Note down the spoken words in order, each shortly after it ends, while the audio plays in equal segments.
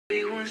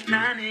Everyone's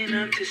lining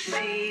up to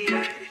see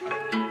her.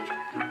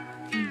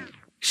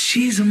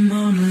 She's a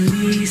Mona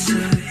Lisa.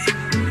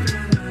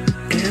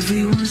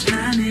 Everyone's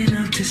lining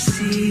up to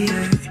see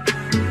her.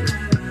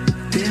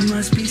 There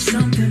must be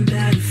something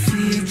about her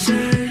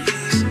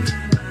features.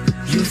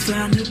 You'll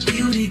find her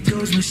beauty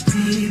goes much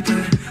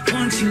deeper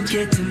once you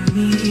get to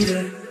meet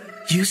her.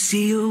 You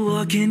see her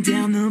walking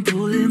down the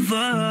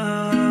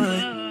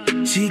boulevard.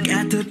 She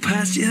got the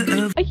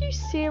posture of... Are you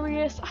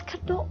serious? I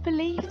cannot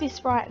believe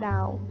this right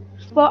now.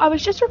 Well, I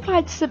was just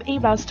replying to some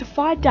emails to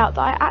find out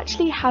that I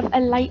actually have a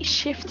late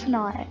shift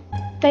tonight.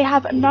 They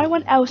have no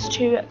one else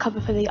to cover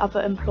for the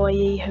other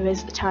employee who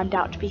has turned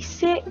out to be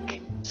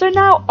sick. So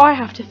now I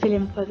have to fill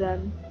in for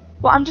them.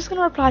 Well, I'm just going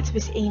to reply to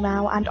this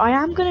email and I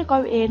am going to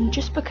go in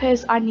just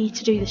because I need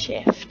to do the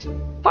shift.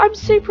 But I'm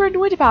super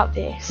annoyed about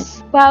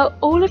this. Well,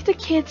 all of the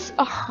kids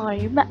are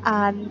home,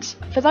 and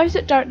for those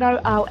that don't know,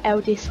 our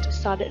eldest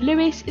son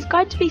Lewis is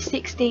going to be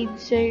 16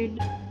 soon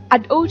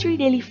and Audrey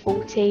nearly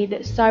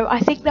 14, so I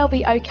think they'll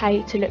be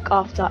okay to look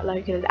after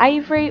Logan and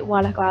Avery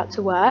while I go out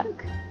to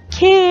work.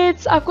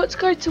 Kids, I've got to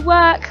go to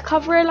work,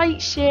 cover a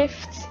late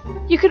shift.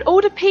 You can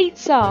order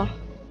pizza.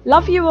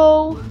 Love you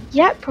all.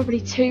 Yep,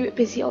 probably too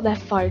busy on their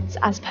phones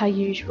as per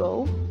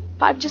usual.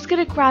 But I'm just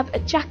going to grab a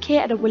jacket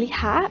and a woolly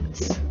hat.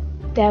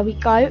 There we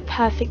go,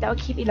 perfect, that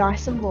will keep me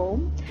nice and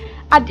warm.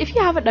 And if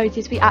you haven't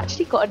noticed, we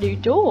actually got a new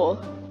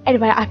door.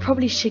 Anyway, I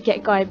probably should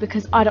get going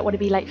because I don't want to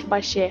be late for my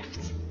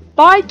shift.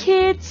 Bye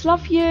kids,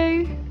 love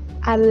you.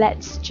 And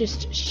let's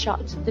just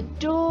shut the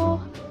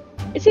door.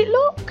 Is it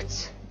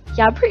locked?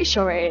 Yeah, I'm pretty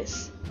sure it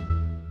is.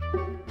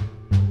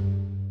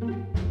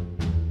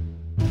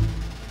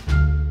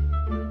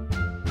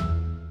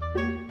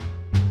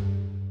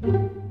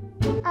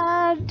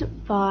 And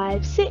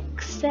 5,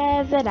 6,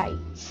 7, 8.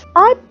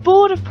 I'm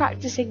bored of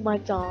practicing my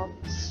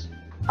dance.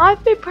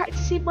 I've been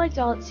practicing my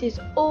dances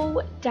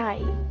all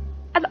day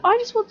and I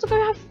just want to go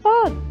have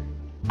fun.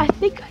 I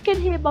think I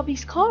can hear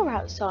Mummy's car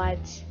outside.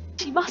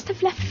 She must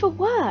have left for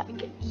work.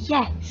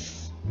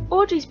 Yes.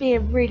 Audrey's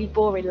being really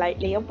boring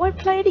lately and won't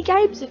play any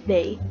games with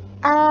me.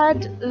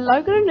 And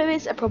Logan and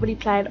Lewis are probably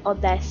playing on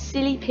their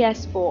silly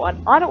PS4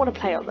 and I don't want to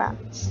play on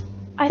that.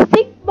 I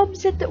think Mum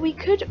said that we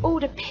could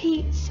order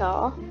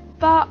pizza,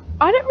 but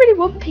I don't really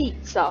want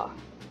pizza.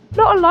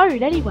 Not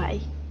alone anyway.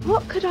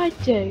 What could I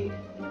do?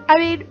 I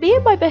mean, me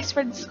and my best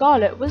friend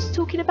Scarlett was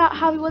talking about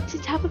how we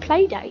wanted to have a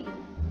play date.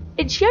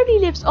 And she only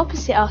lives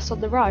opposite us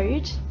on the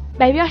road.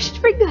 Maybe I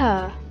should ring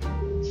her.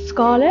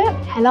 Scarlett?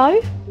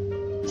 Hello?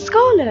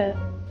 Scarlett?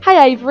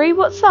 Hey Avery,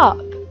 what's up?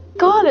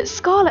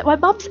 Scarlett, my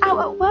mum's out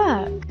at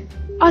work.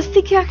 I was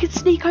thinking I could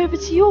sneak over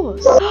to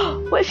yours.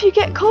 What if you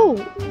get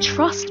caught?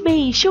 Trust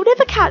me, she'll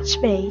never catch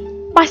me.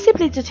 My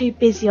siblings are too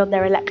busy on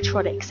their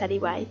electronics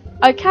anyway.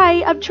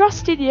 Okay, I'm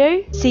trusting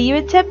you. See you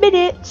in 10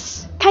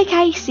 minutes.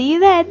 KK, see you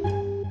then.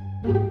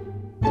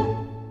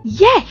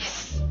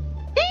 Yes!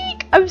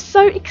 Eek, I'm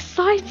so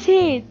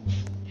excited.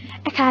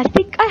 Okay, I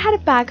think I had a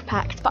bag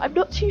packed, but I'm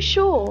not too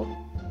sure.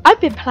 I've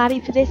been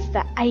planning for this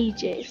for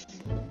ages.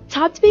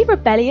 Time to be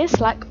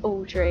rebellious like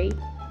Audrey.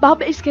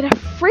 Mum is gonna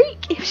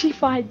freak if she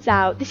finds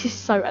out. This is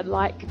so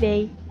unlike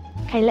me.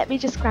 Okay, let me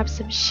just grab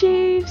some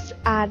shoes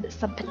and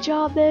some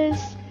pyjamas.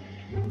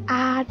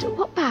 And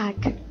what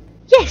bag?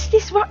 Yes,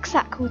 this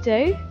rucksack will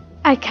do.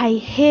 Okay,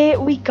 here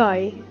we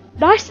go.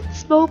 Nice and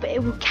small, but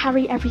it will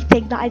carry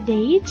everything that I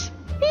need.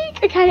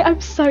 Eek, okay,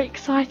 I'm so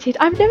excited.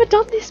 I've never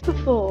done this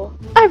before.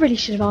 I really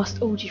should have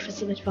asked Audrey for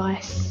some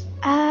advice.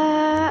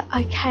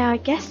 Okay, I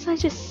guess I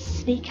just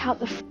sneak out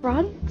the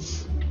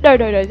front. No,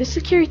 the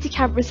security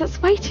cameras,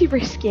 that's way too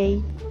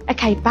risky.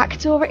 Okay, back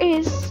door it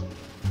is.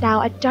 Now,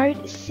 I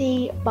don't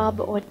see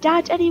Mum or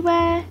Dad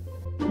anywhere.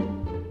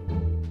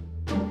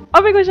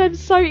 Oh my gosh, I'm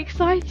so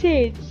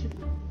excited.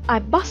 I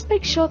must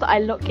make sure that I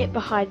lock it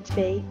behind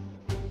me.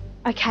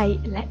 Okay,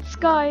 let's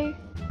go.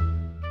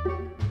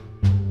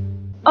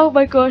 Oh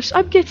my gosh,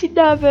 I'm getting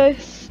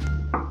nervous.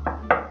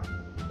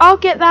 I'll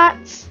get that.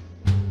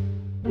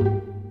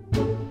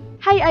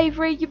 Hey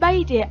Avery, you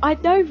made it. I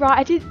know, right?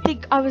 I didn't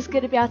think I was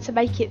going to be able to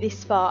make it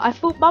this far. I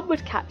thought Mum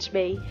would catch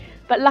me,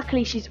 but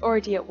luckily she's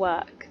already at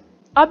work.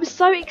 I'm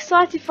so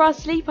excited for our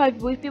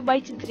sleepover. We've been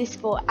waiting for this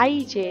for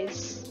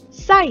ages.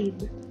 Same.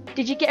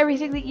 Did you get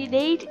everything that you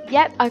need?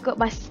 Yep, I got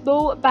my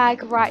small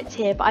bag right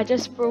here, but I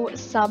just brought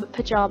some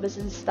pyjamas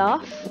and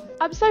stuff.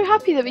 I'm so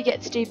happy that we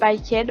get to do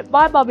baking.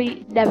 My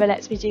mummy never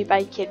lets me do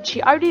baking.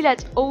 She only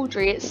lets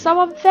Audrey. It's so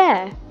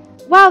unfair.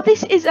 Wow,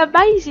 this is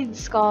amazing,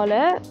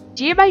 Scarlett.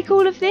 Do you make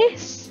all of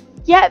this?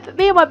 Yep,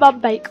 me and my mum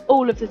bake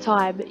all of the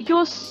time.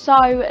 You're so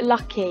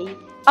lucky.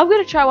 I'm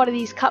going to try one of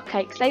these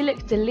cupcakes. They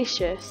look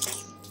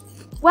delicious.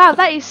 Wow,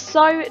 that is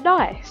so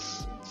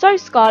nice. So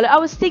Scarlett, I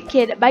was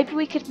thinking maybe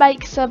we could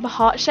make some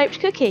heart-shaped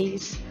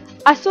cookies.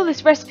 I saw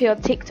this recipe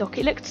on TikTok.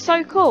 It looked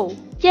so cool.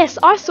 Yes,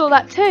 I saw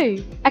that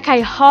too.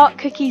 Okay, heart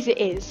cookies it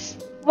is.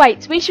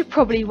 Wait, we should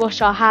probably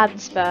wash our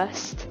hands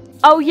first.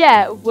 Oh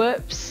yeah,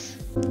 whoops.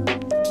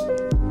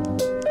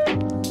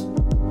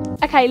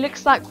 Okay,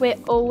 looks like we're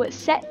all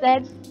set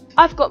then.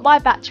 I've got my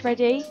batch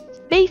ready.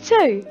 Me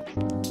too.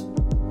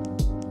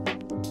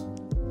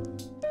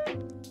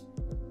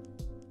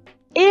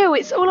 Ew,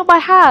 it's all on my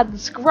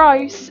hands.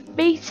 Gross.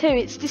 Me too,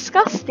 it's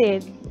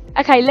disgusting.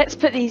 Okay, let's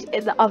put these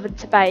in the oven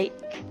to bake.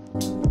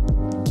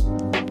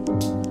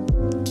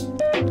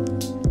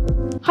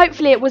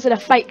 Hopefully it wasn't a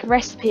fake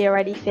recipe or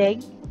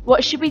anything.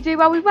 What should we do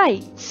while we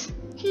wait?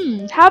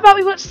 How about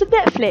we watch some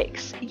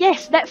Netflix?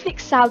 Yes,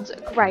 Netflix sounds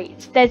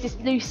great. There's this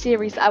new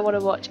series that I want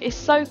to watch. It's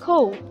so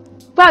cool.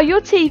 Wow, your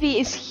TV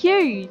is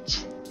huge.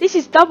 This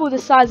is double the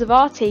size of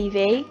our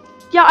TV.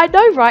 Yeah, I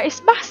know, right?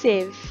 It's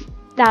massive.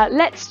 Now,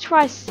 let's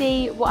try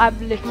see what I'm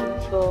looking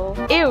for.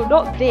 Ew,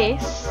 not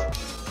this.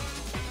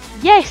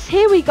 Yes,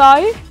 here we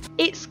go.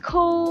 It's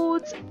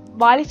called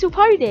My Little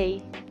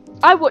Pony.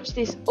 I watch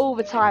this all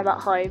the time at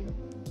home.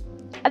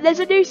 And there's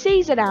a new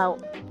season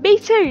out. Me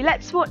too,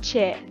 let's watch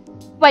it.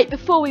 Wait,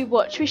 before we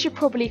watch, we should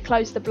probably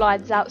close the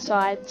blinds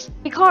outside.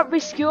 We can't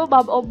risk your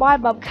mum or my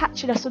mum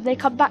catching us when they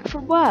come back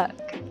from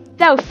work.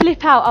 They'll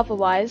flip out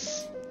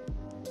otherwise.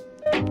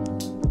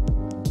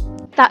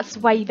 That's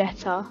way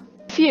better.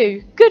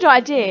 Phew, good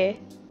idea.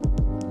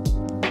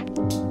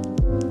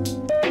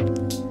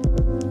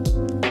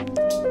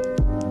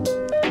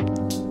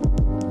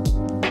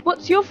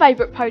 What's your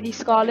favourite pony,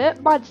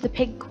 Scarlett? Mine's the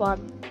pink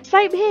one.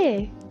 Same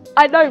here.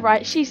 I know,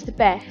 right? She's the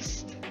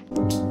best.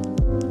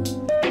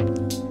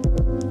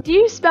 Do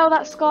you smell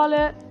that,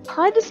 Scarlett?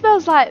 Kinda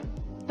smells like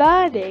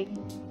burning.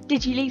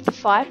 Did you leave the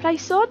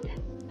fireplace on?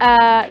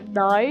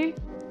 No.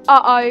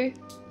 Uh-oh.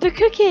 The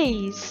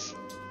cookies!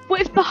 What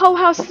if the whole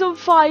house is on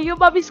fire? Your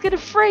mummy's gonna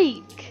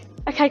freak.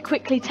 Okay,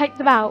 quickly, take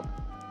them out.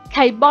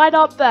 Okay, mine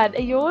aren't burnt.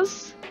 Are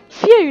yours?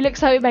 Phew,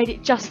 looks like we made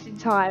it just in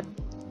time.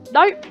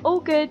 Nope, all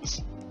good.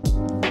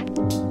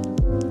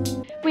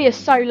 We are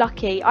so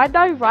lucky. I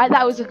know, right?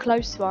 That was a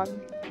close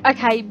one.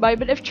 Okay,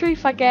 moment of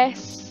truth, I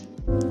guess.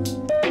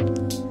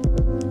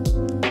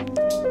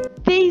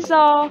 These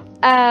are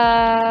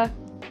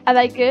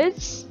they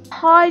good?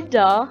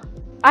 Kinda.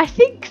 I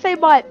think they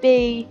might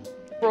be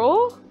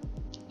raw.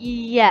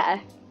 Yeah.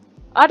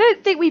 I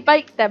don't think we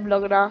baked them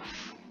long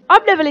enough.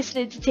 I'm never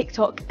listening to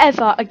TikTok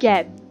ever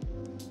again.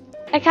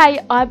 Okay,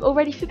 I'm all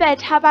ready for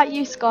bed. How about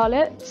you,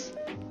 Scarlett?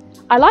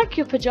 I like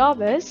your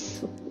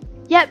pyjamas.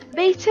 Yep,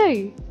 me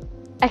too.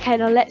 Okay,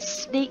 now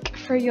let's sneak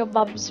through your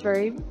mum's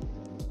room.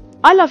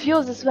 I love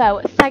yours as well.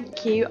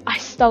 Thank you. I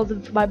stole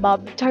them from my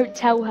mum. Don't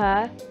tell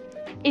her.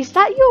 Is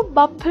that your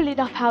mum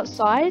pulling up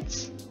outside?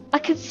 I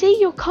can see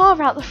your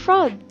car out the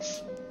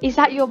front. Is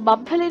that your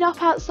mum pulling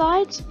up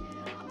outside?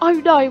 Oh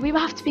no, we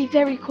have to be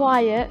very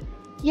quiet.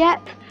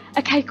 Yep.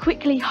 Okay,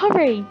 quickly,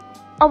 hurry.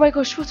 Oh my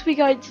gosh, what are we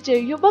going to do?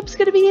 Your mum's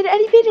going to be in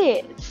any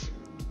minute.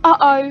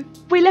 Uh-oh,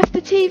 we left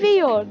the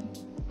TV on.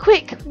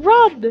 Quick,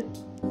 run.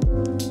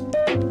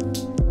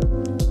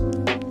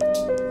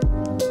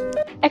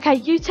 Okay,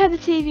 you turn the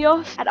TV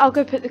off and I'll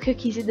go put the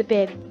cookies in the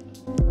bin.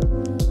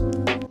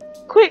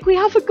 Quick, we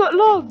haven't got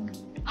long.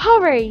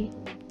 Hurry.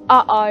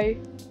 Uh-oh.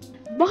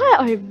 My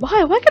oh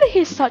my, we're going to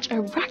hear such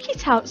a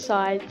racket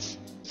outside.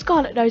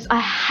 Scarlett knows I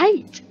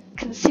hate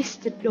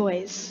consistent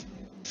noise.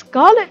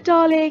 Scarlett,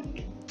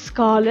 darling.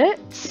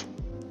 Scarlett.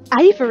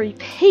 Avery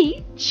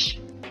Peach.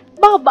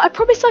 Mum, I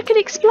promise I can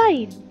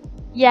explain.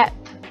 Yep,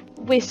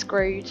 we're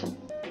screwed.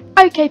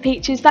 Okay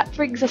Peaches, that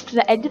brings us to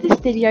the end of this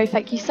video.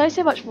 Thank you so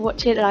much for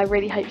watching and I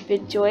really hope you've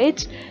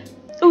enjoyed.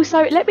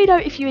 Also, let me know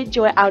if you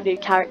enjoy our new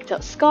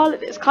character Scarlett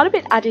that's kind of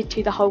been added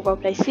to the whole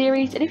roleplay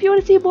series, and if you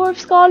want to see more of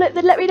Scarlett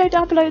then let me know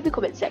down below in the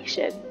comment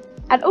section.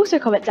 And also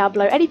comment down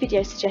below any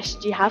video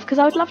suggestions you have because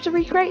I would love to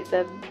recreate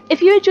them.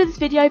 If you enjoyed this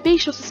video, be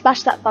sure to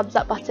smash that thumbs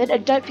up button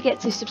and don't forget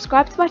to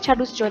subscribe to my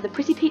channel to join the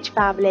Pretty Peach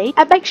family,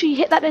 and make sure you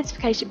hit that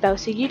notification bell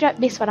so you don't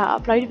miss when I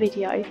upload a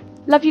video.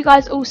 Love you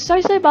guys all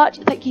so much,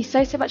 thank you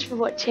so much for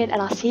watching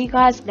and I'll see you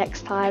guys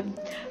next time.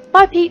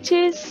 Bye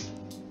Peaches!